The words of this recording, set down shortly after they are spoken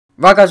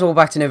Right guys, welcome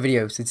back to another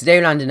video. So today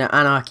we're landing at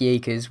Anarchy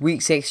Acres.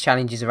 Week 6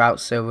 challenges are out,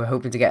 so we're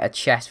hoping to get a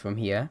chest from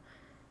here.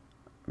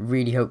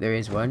 Really hope there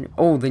is one.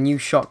 Oh, the new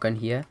shotgun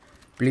here.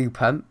 Blue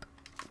pump.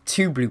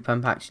 2 blue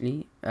pump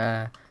actually.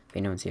 Okay,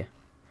 no one's here.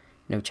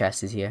 No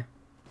chest is here.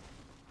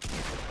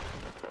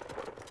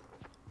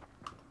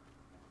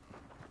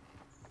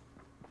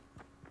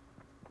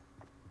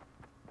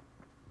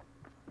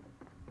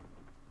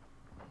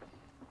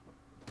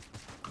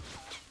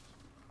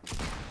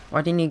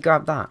 Why didn't he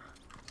grab that?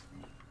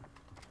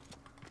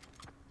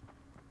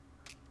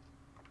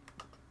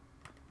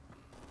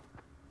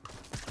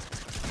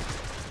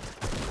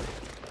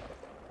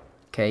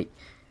 Okay,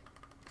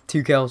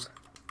 2 kills.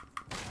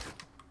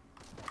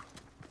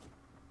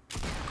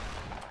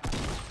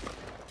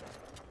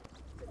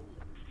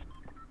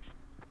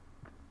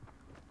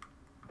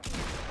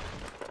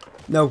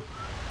 No.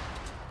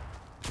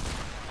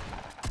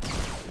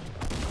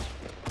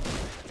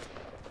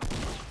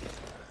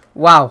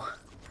 Wow,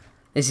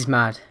 this is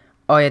mad.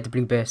 Oh, I had the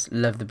blue burst.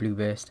 Love the blue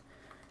burst.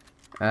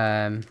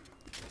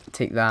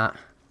 Take that.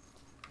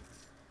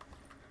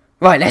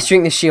 Right, let's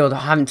drink this shield.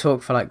 I haven't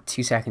talked for like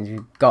 2 seconds.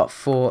 We've got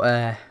four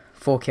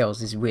kills.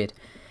 This is weird.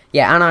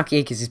 Yeah, Anarchy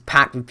Acres is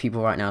packed with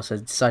people right now, so I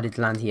decided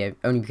to land here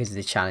only because of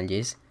the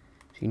challenges.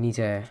 So we need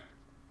to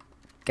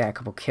get a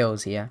couple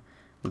kills here.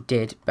 We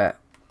did, but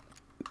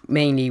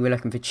mainly we're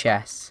looking for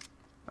chests.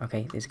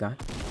 Okay, there's a guy.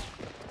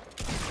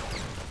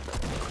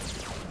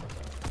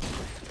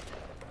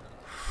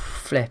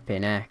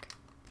 Flipping heck.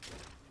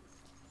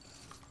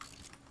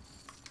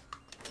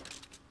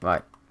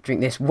 Right,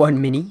 drink this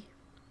 1 mini.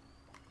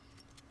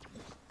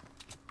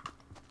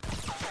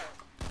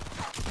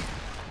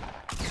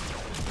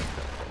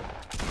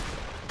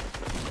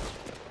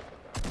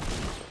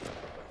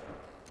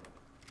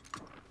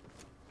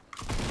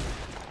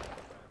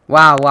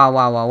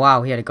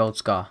 Wow, he had a gold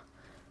scar.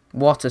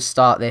 What a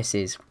start this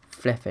is.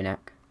 Flipping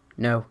heck.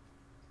 No.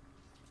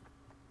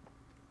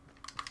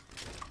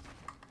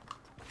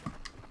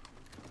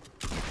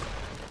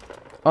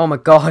 Oh my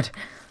god.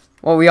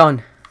 What are we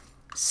on?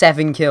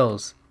 7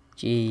 kills.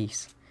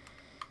 Jeez.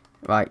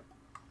 Right.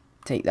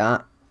 Take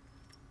that.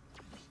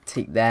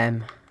 Take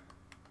them.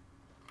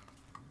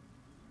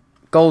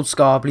 Gold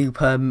scar, blue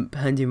pump,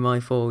 hunting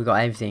rifle. We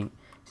got everything.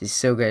 This is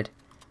so good.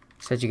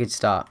 Such a good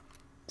start.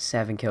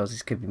 7 kills.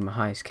 This could be my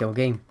highest kill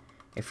game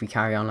if we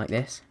carry on like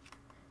this.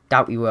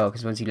 Doubt we will,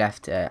 because once you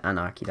left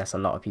Anarchy, that's a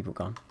lot of people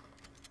gone.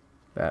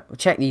 But we'll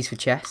check these for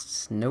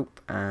chests. Nope.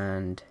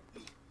 And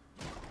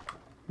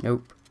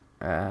nope.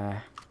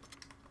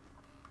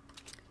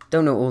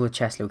 Don't know all the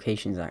chest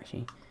locations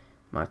actually.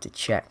 Might have to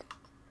check.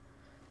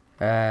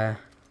 I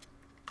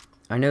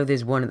know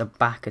there's one at the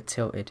back of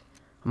Tilted.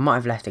 I might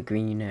have left a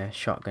green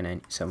shotgun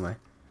in somewhere.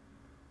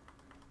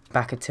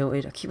 Back of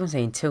Tilted. I keep on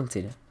saying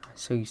Tilted. I'm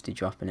so used to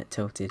dropping at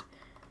Tilted.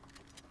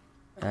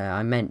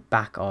 I meant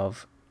back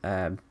of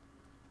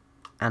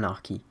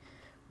Anarchy.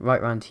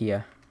 Right round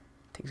here.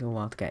 Takes a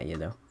while to get here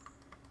though.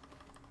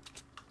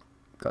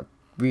 Got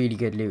really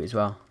good loot as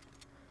well.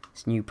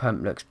 This new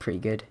pump looks pretty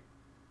good.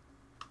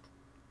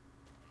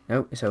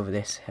 Nope, it's over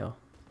this hill.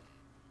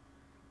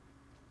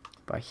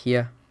 By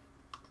here.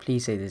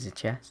 Please say there's a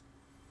chest.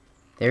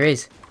 There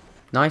is.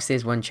 Nice,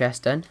 there's 1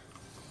 chest done.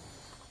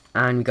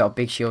 And we got a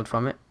big shield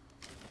from it.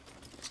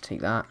 Let's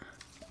take that.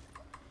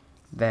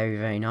 Very,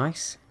 very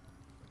nice.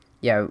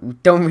 Yeah, we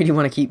don't really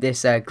want to keep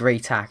this grey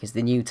tack. It's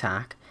the new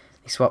tack.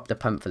 They swapped the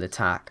pump for the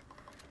tack.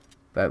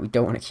 But we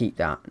don't want to keep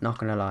that, not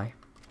going to lie.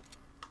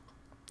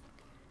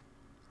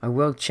 I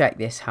will check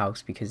this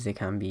house because there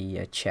can be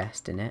a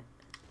chest in it.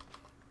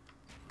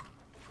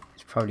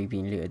 It's probably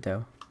been looted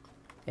though,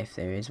 if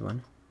there is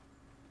one.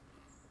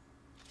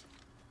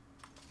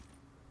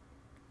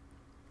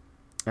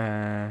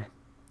 Yeah,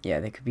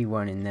 there could be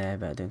one in there,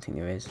 but I don't think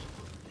there is.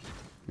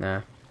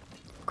 Nah.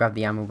 Grab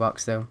the ammo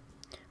box though.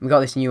 We got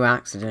this new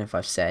axe, I don't know if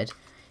I've said.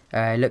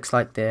 It looks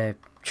like the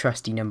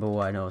trusty number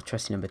 1 or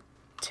trusty number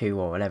 2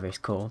 or whatever it's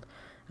called.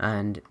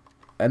 And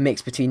a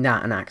mix between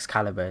that and axe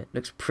caliber. It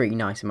looks pretty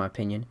nice in my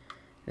opinion.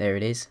 There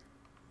it is.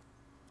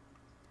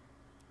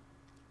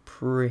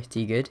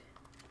 Pretty good.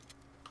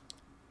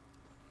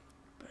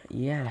 But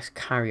yeah, let's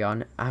carry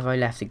on. Have I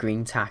left a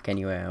green tack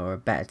anywhere or a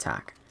better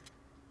tack?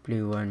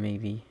 Blue one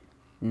maybe.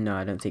 No,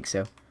 I don't think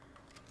so.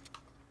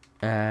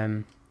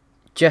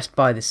 Just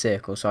by the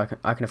circle, so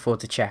I can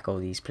afford to check all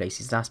these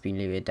places. That's been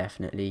looted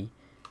definitely.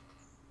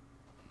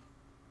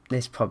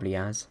 This probably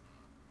has.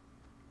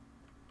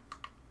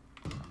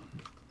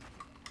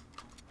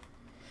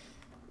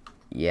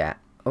 Yeah.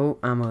 Oh,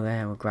 ammo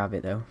there. We'll grab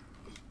it though.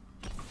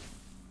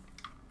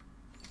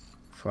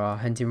 For our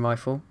hunting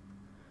rifle.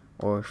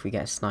 Or if we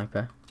get a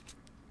sniper.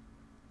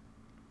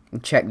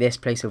 We'll check this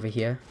place over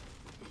here.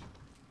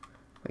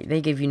 Wait,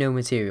 they give you no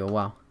material.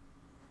 Wow.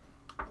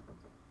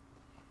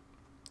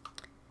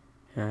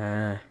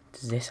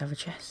 Does this have a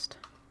chest?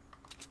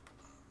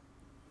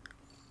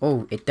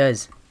 Oh, it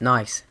does.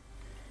 Nice.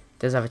 It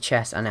does have a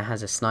chest and it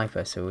has a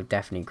sniper, so we'll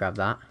definitely grab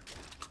that.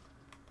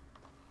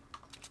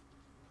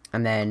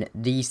 And then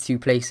these 2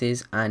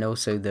 places and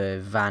also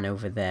the van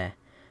over there.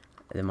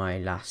 They're my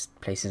last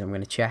places I'm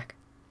going to check.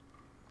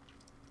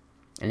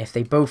 And if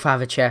they both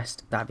have a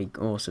chest, that'd be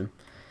awesome.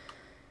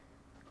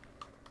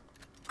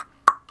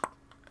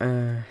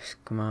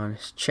 Come on,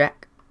 let's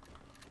check.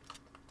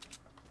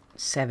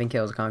 7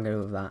 kills, I can't get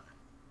over that.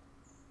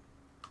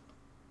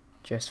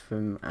 Just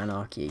from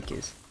Anarchy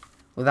Acres.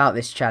 Without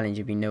this challenge,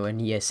 it'd be nowhere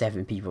near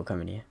 7 people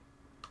coming here.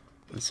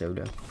 And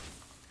solo.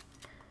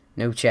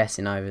 No chests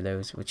in either of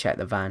those. We'll check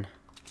the van.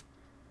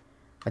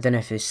 I don't know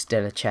if there's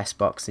still a chest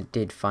box. I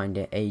did find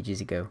it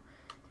ages ago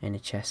in a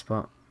chest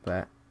spot,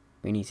 but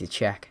we need to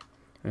check.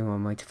 Only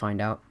one way to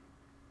find out.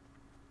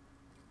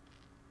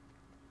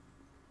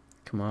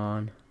 Come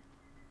on.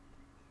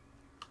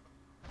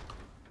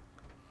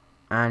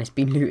 And it's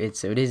been looted,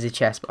 so it is a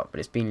chest spot, but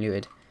it's been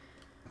looted.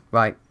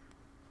 Right.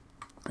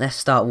 Let's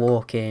start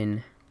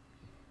walking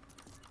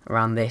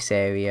around this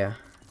area.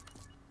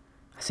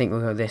 I think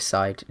we'll go this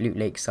side, Loot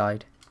Lake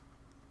side.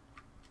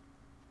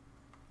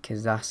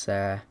 Because that's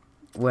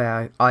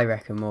where I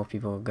reckon more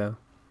people will go.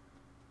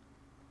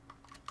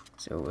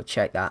 So we'll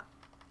check that.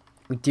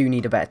 We do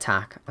need a better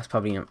tack. That's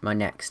probably my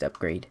next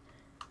upgrade.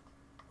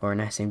 Or an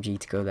SMG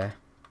to go there.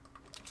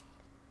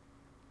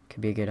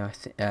 Could be a good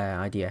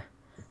idea.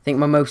 I think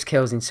my most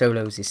kills in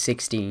solos is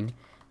 16.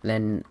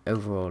 Then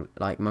overall,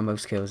 like, my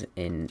most kills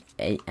in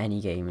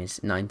any game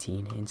is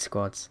 19 in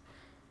squads.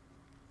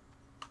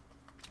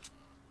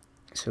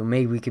 So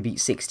maybe we could beat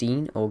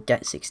 16 or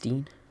get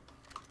 16.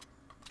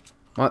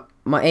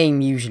 My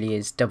aim usually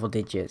is double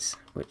digits,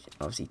 which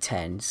obviously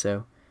 10.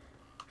 So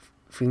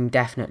if we can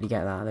definitely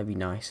get that, that'd be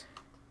nice.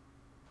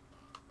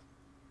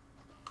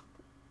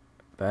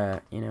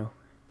 But you know,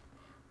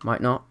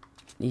 might not.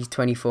 These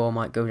 24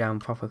 might go down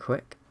proper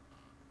quick.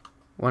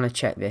 Want to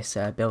check this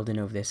building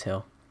over this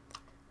hill,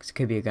 because there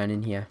could be a gun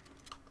in here.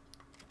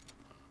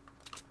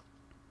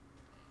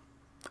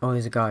 Oh,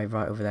 there's a guy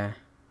right over there.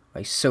 Oh,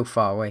 he's so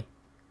far away.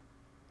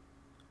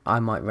 I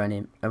might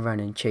run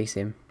and chase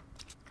him.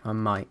 I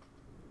might.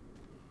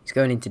 He's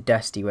going into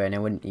Dusty way, and I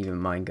wouldn't even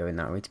mind going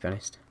that way, to be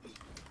honest.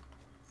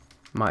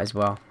 Might as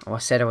well. Oh, I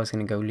said I was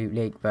going to go Loot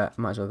Lake, but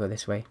I might as well go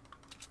this way.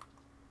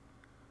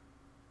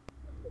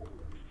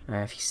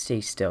 If you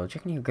stay still, do you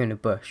reckon you're going to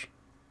bush?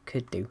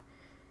 Could do.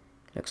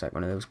 Looks like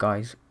one of those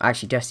guys.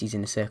 Actually, Dusty's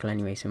in the circle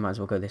anyway, so we might as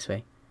well go this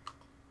way.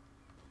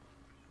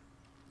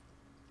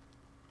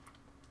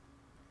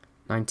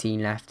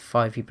 19 left.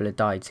 5 people have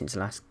died since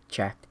last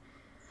checked.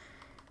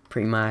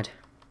 Pretty mad.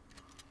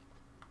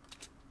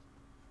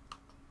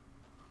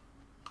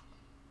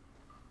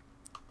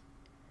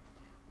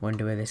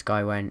 Wonder where this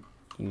guy went.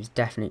 He was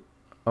definitely...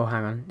 Oh,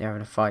 hang on. They're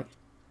having a fight.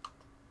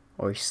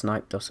 Or he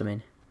sniped or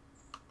something.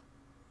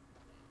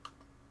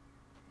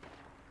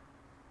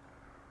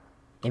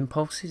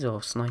 Impulses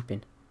or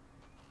sniping?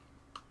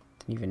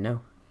 Don't even know.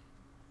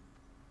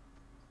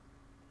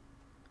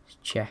 Let's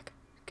check.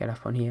 Get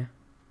up on here.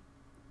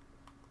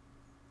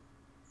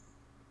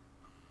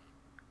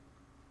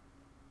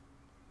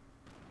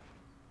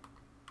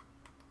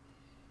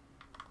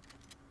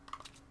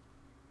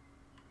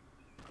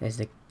 There's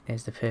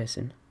the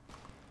person.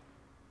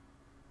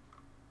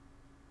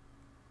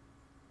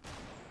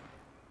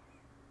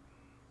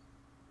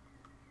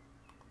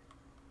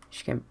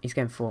 He's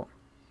getting fought.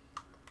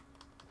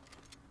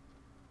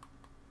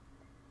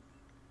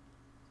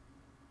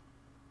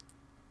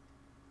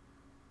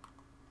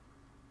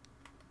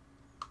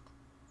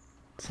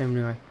 Same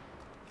way.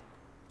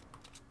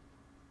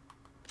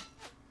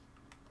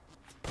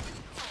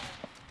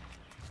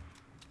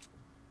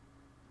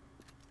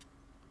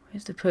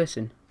 Where's the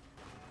person?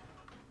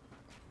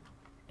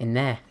 In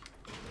there.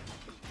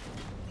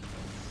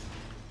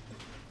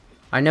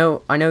 I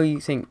know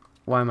you think,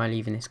 why am I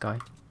leaving this guy?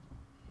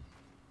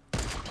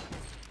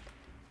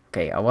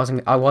 Okay, I was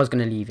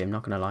gonna leave him,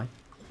 not gonna lie.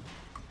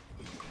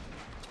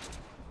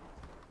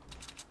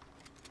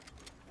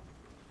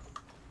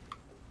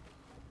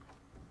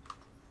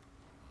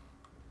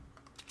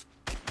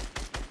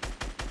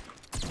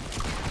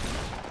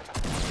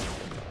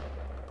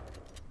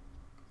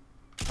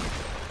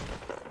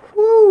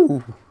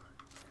 Woo!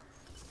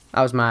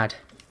 That was mad.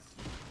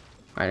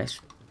 Right, let's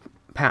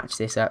patch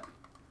this up.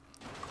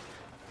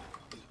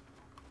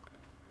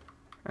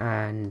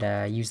 And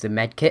use the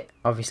med kit,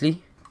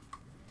 obviously.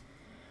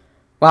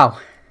 Wow.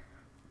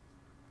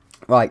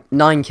 Right,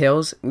 9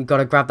 kills. We've got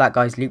to grab that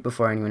guy's loot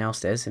before anyone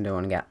else does. I don't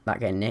want to get that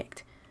getting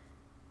nicked.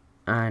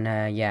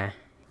 And yeah,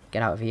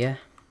 get out of here.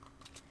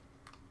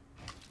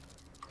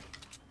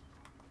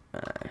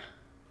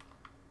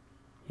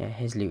 Yeah,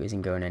 his loot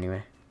isn't going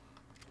anywhere.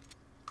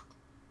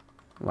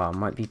 Well,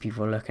 might be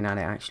people looking at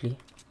it actually.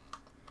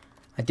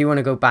 I do want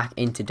to go back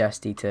into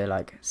Dusty to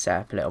like set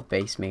up a little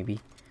base maybe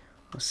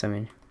or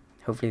something.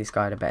 Hopefully this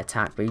guy had a better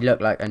attack, but he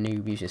looked like a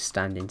noob. He was just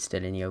standing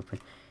still in the open.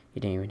 He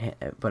didn't even hit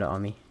a bullet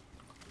on me.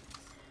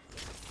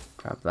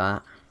 Grab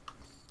that.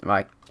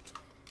 Right.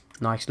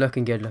 Nice.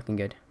 Looking good, looking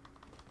good.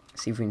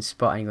 See if we can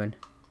spot anyone.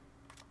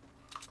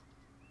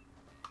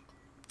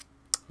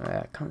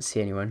 I can't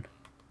see anyone.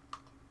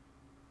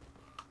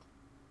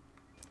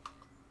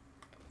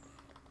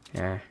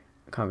 Yeah,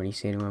 I can't really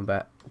see anyone,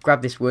 but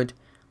grab this wood.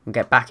 We'll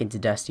get back into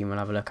Dusty and we'll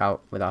have a look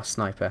out with our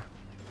sniper.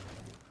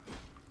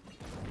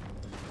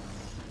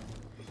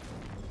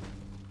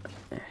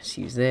 Let's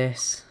use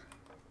this.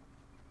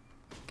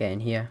 Get in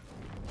here.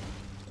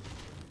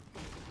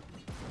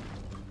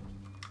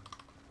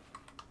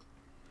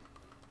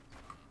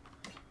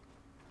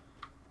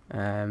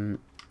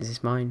 Is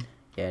this mine?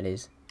 Yeah, it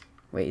is.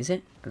 Wait, is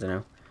it? I don't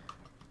know.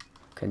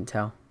 Couldn't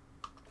tell.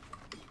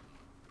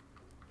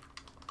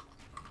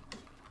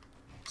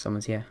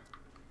 Someone's here.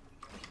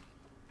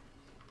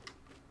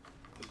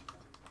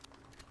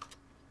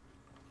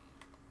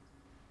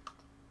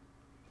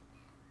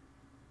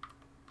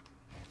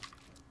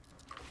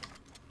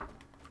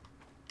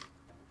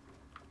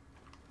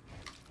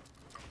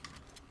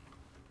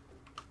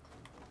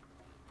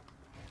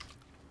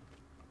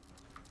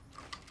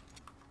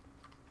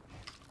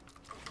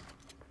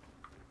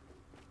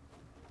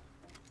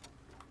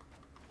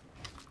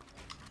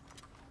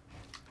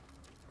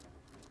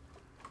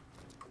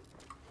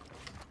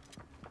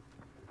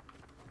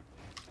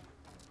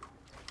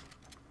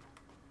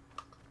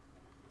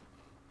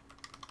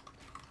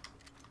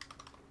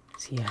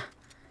 Yeah.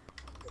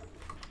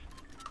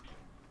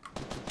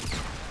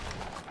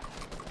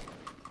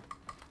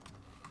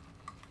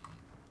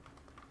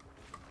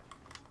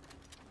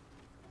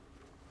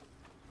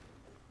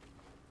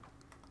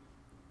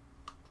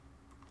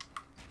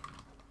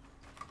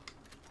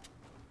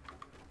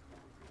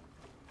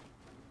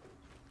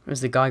 Where's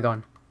the guy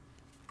gone?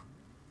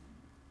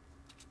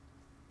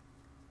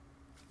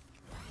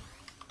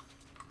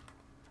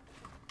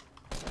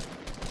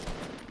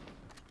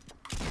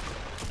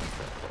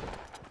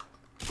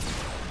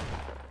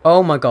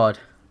 Oh my god.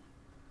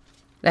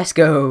 Let's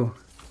go.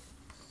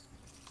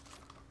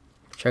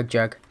 Chug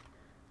jug.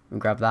 And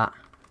grab that.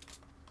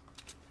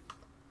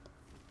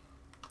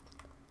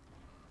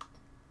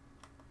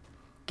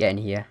 Get in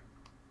here.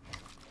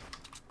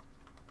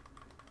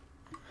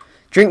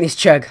 Drink this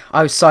chug.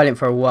 I was silent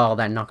for a while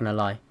then, not gonna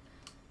lie.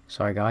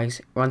 Sorry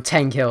guys. We're on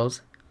 10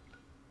 kills.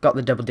 Got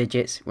the double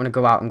digits. Wanna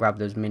go out and grab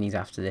those minis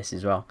after this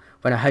as well.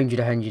 We're on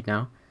 100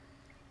 now.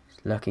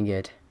 It's looking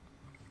good.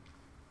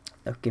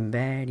 Looking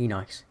very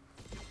nice.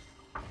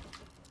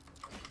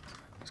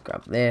 Let's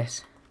grab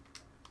this.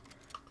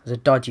 It was a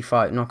dodgy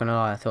fight, not gonna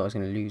lie, I thought I was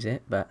gonna lose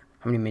it, but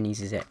how many minis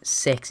is it?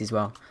 6 as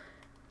well.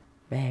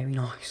 Very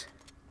nice.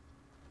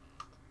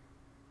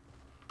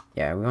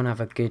 Yeah, we wanna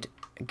have a good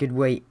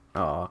weight.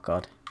 Oh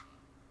god.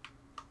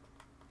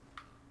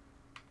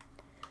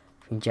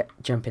 We can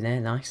jump in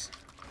there, nice.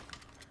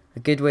 A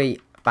good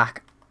weight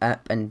back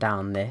up and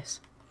down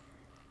this.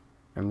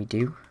 And we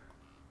do.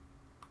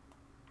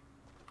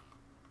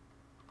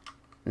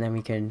 And then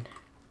we can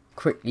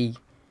quickly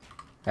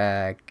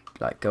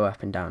like go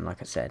up and down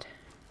like I said.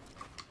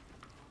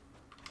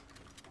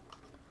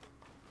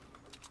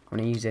 I'm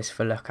going to use this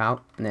for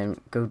lookout and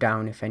then go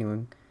down if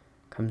anyone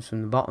comes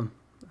from the bottom.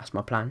 That's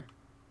my plan.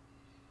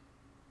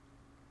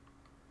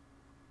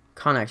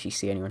 Can't actually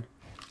see anyone.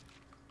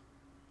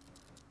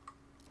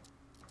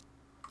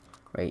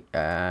 Wait,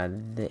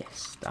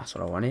 this. That's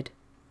what I wanted.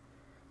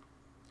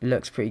 It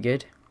looks pretty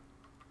good.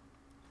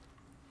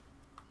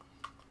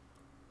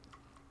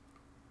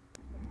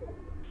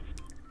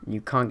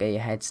 You can't get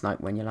your head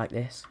sniped when you're like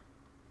this.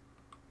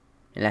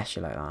 Unless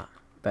you're like that.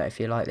 But if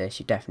you're like this,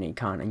 you definitely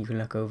can't. And you can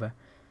look over.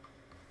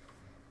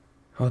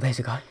 Oh, there's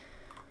a guy.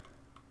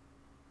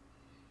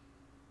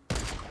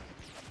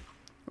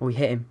 Oh, we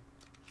hit him.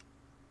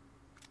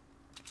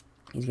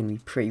 He's going to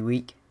be pretty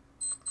weak.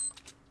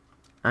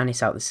 And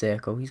it's out the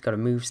circle. He's got to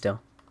move still.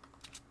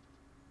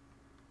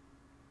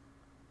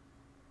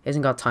 He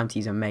hasn't got time to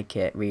use a med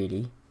kit,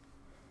 really.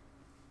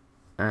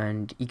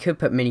 And he could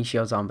put mini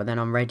shields on, but then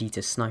I'm ready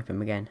to snipe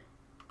him again.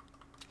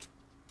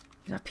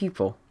 Is that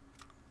people?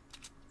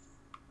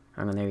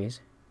 Hang on, there he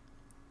is.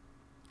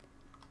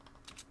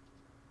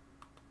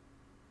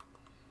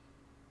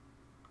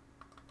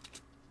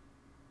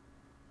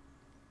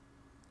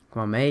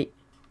 Come on, mate.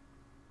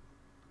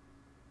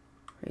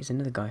 There's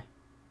another guy.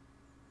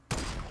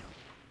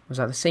 Was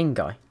that the same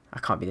guy? I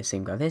can't be the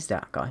same guy. There's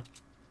that guy.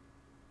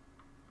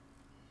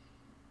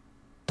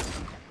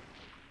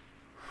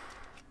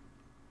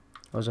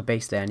 There's a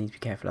base there. I need to be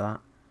careful of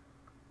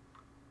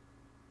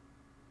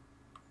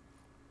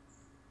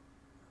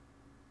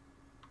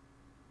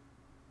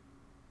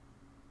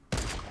that.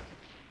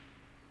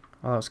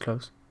 Oh, that was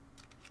close.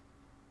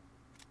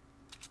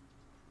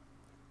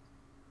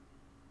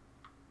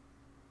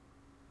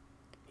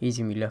 He's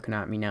going to be looking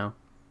at me now.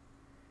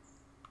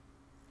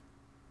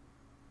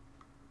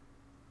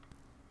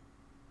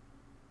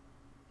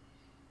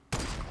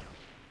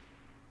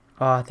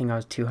 Oh, I think I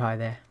was too high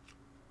there.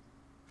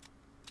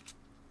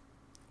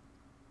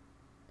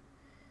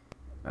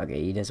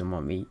 Okay, he doesn't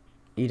want me.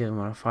 He doesn't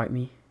want to fight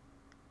me.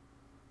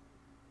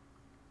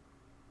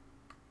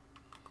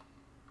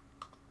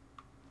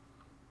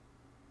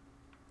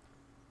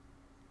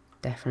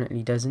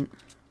 Definitely doesn't.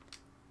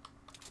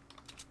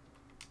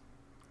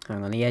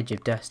 I'm on the edge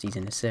of Dusty's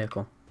in a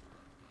circle.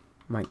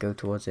 Might go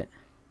towards it.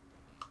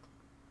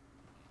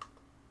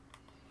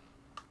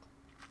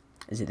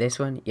 Is it this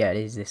one? Yeah, it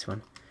is this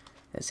one.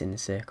 that's in the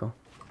circle.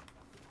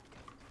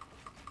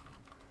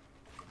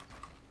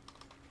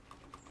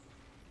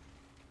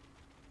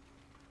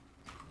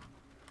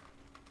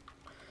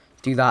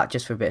 Do that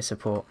just for a bit of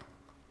support.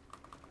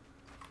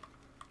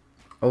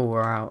 Oh,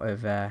 we're out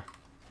of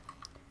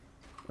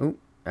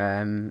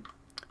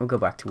we'll go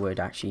back to wood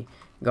actually.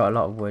 Got a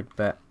lot of wood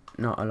but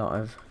not a lot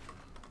of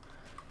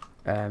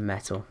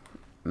metal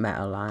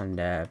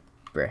and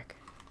brick.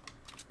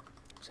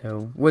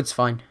 So wood's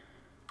fine.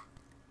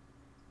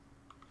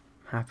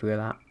 Happy with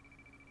that.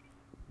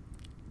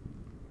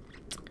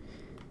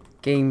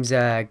 Game's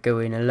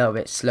going a little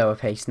bit slower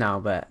pace now,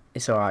 but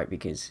it's alright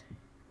because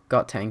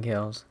got 10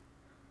 kills.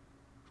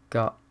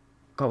 Got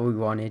what we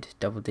wanted,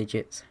 double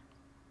digits.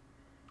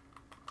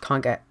 We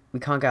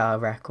can't get our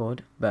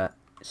record, but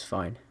it's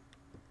fine.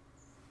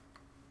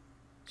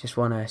 Just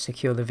want to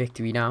secure the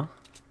victory now.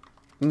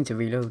 We need to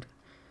reload.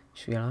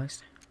 Just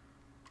realised.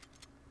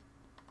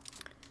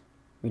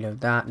 Reload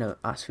that. No,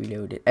 that's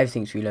reloaded.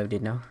 Everything's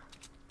reloaded now.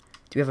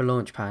 Do we have a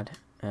launch pad?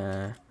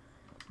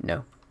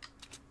 No.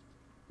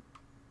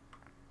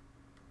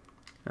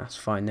 That's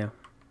fine though.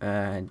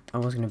 I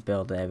was going to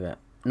build there, but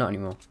not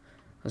anymore.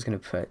 I was going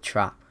to put a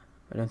trap.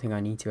 I don't think I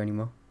need to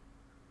anymore.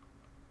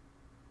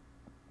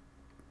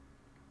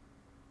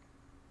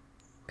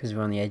 Because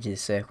we're on the edge of the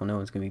circle, no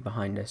one's going to be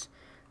behind us.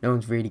 No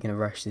one's really going to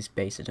rush this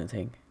base, I don't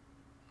think.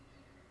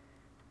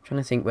 I'm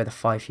trying to think where the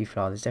 5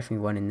 people are. There's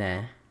definitely one in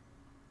there.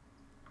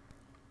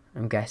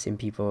 I'm guessing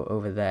people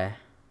over there.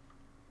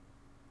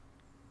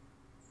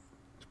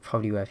 It's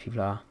probably where people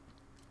are.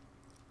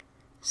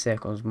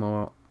 Circle's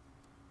more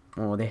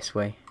this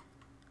way.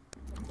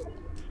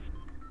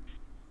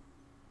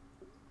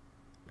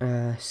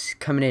 It's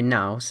coming in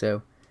now,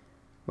 so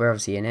we're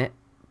obviously in it,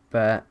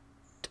 but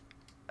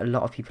a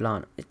lot of people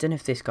aren't. I don't know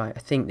if this guy, I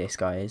think this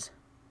guy is.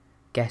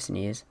 Guessing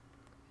he is.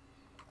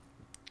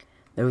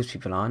 Those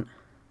people aren't.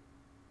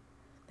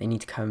 They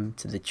need to come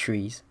to the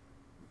trees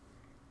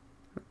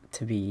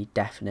to be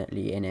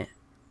definitely in it.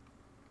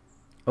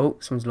 Oh,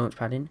 someone's launch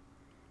pad in.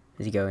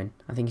 Where's he going?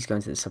 I think he's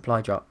going to the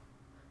supply drop.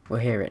 We'll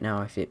hear it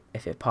now if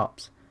it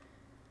pops.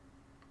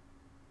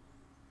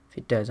 If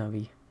it does, I'll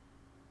be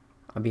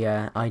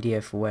an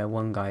idea for where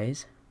one guy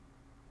is.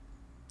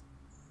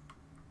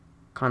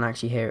 Can't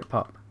actually hear it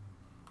pop,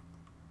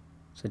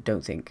 so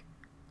don't think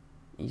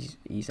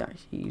he's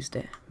actually used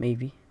it.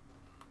 Maybe.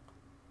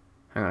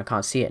 Hang on, I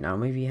can't see it now.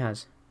 Maybe he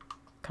has.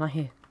 Can I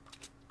hear?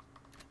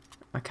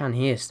 I can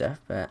hear stuff,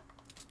 but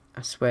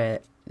I swear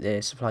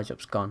the supply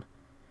drop's gone.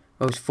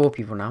 Oh, it's 4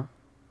 people now.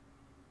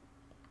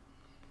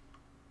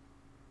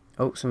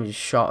 Oh, someone just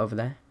shot over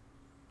there.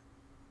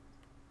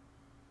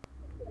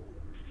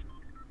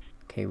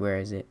 Okay, where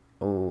is it?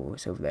 Oh,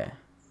 it's over there.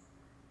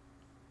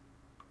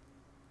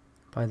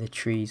 By the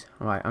trees.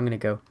 Alright, I'm gonna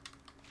go.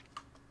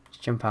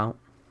 Just jump out.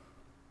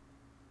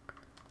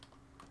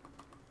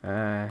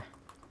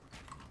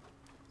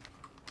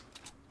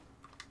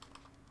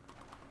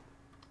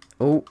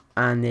 Oh,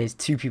 and there's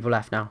 2 people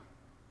left now.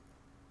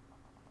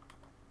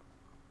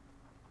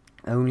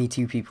 Only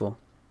 2 people.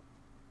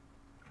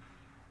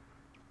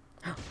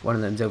 One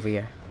of them's over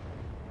here.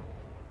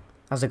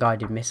 That's a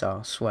guided missile,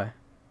 I swear.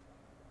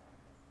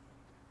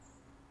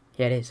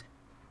 Yeah, it is.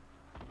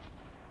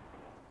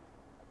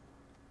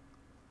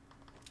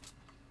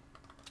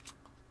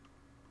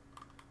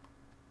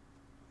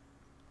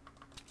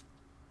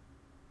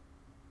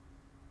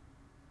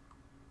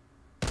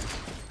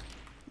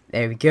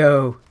 There we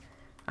go.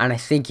 And I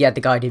think he had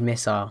the guided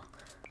missile.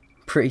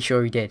 Pretty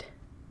sure he did.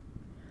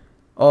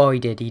 Oh, he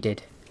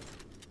did.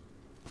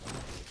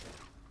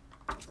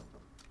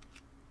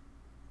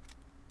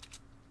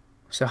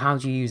 So how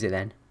do you use it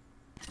then?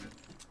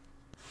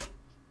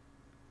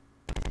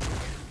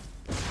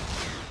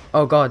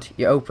 Oh god,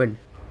 you're open.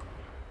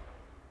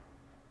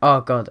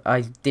 Oh god,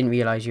 I didn't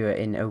realise you were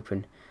in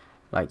open.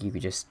 Like you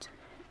could just...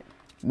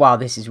 Wow,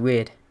 this is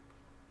weird.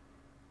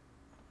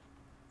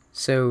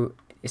 So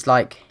it's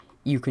like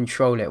you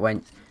control it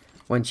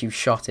once you've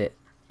shot it.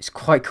 It's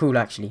quite cool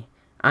actually.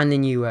 And the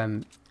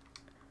new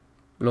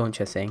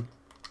launcher thing.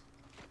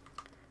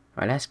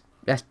 Alright,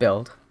 let's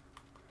build.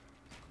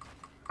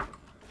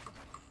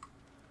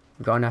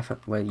 We've got enough.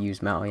 We'll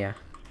use metal, yeah.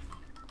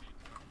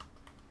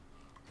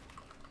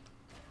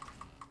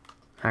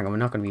 Hang on, we're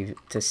not going to be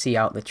able to see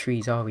out the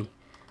trees, are we?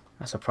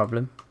 That's a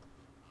problem.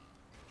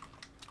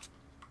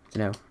 I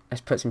don't know.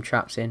 Let's put some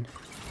traps in.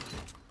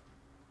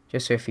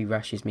 Just so if he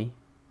rushes me.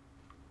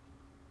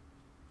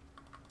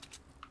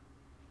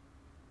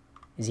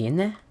 Is he in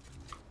there?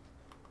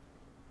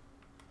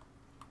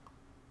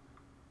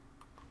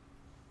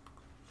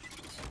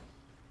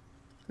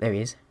 There he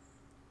is.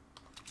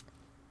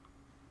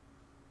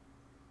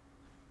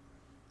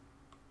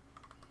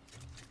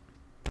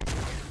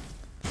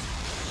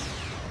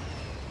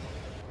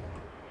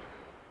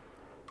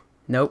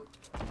 Nope.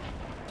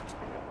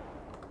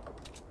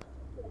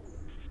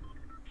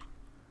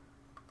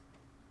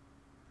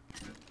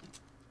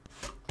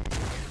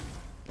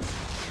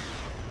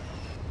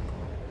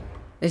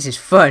 This is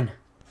fun.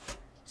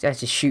 So I have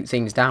to shoot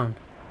things down.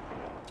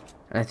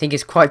 And I think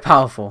it's quite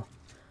powerful.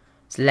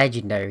 It's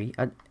legendary.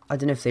 I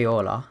don't know if they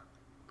all are.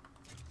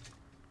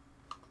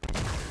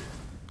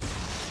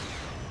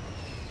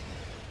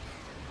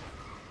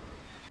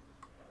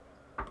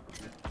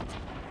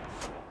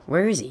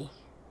 Where is he?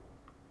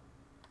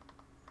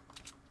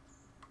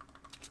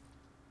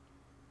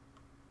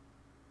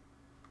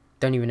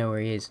 Don't even know where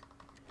he is.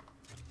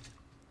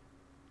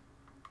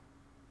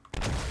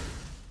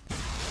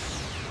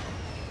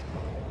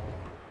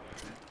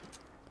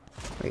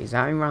 Wait, is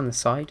that him around the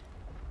side?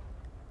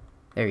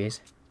 There he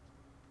is.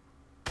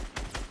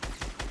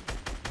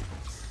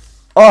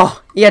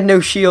 Oh, he had no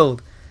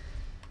shield.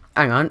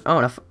 Hang on,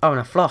 I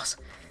wanna floss.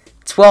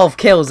 12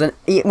 kills and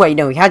wait,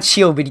 no, he had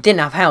shield, but he didn't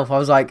have health. I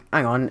was like,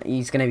 hang on,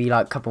 he's gonna be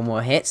like a couple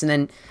more hits, and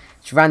then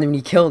just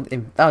randomly killed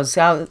him. That was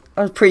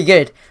pretty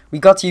good. We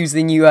got to use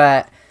the new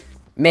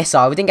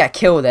missile. We didn't get a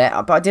kill with it,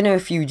 but I don't know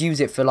if you'd use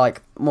it for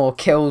like more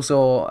kills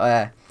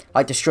or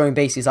like destroying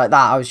bases like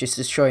that. I was just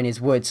destroying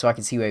his wood so I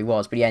could see where he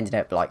was, but he ended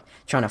up like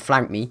trying to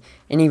flank me.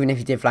 And even if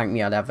he did flank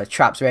me, I'd have the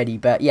traps ready.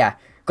 But yeah,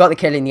 got the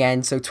kill in the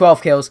end. So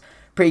 12 kills,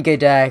 pretty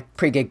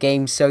good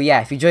game. So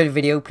yeah, if you enjoyed the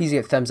video, please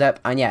give it a thumbs up,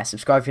 and yeah,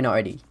 subscribe if you're not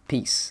already.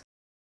 Peace.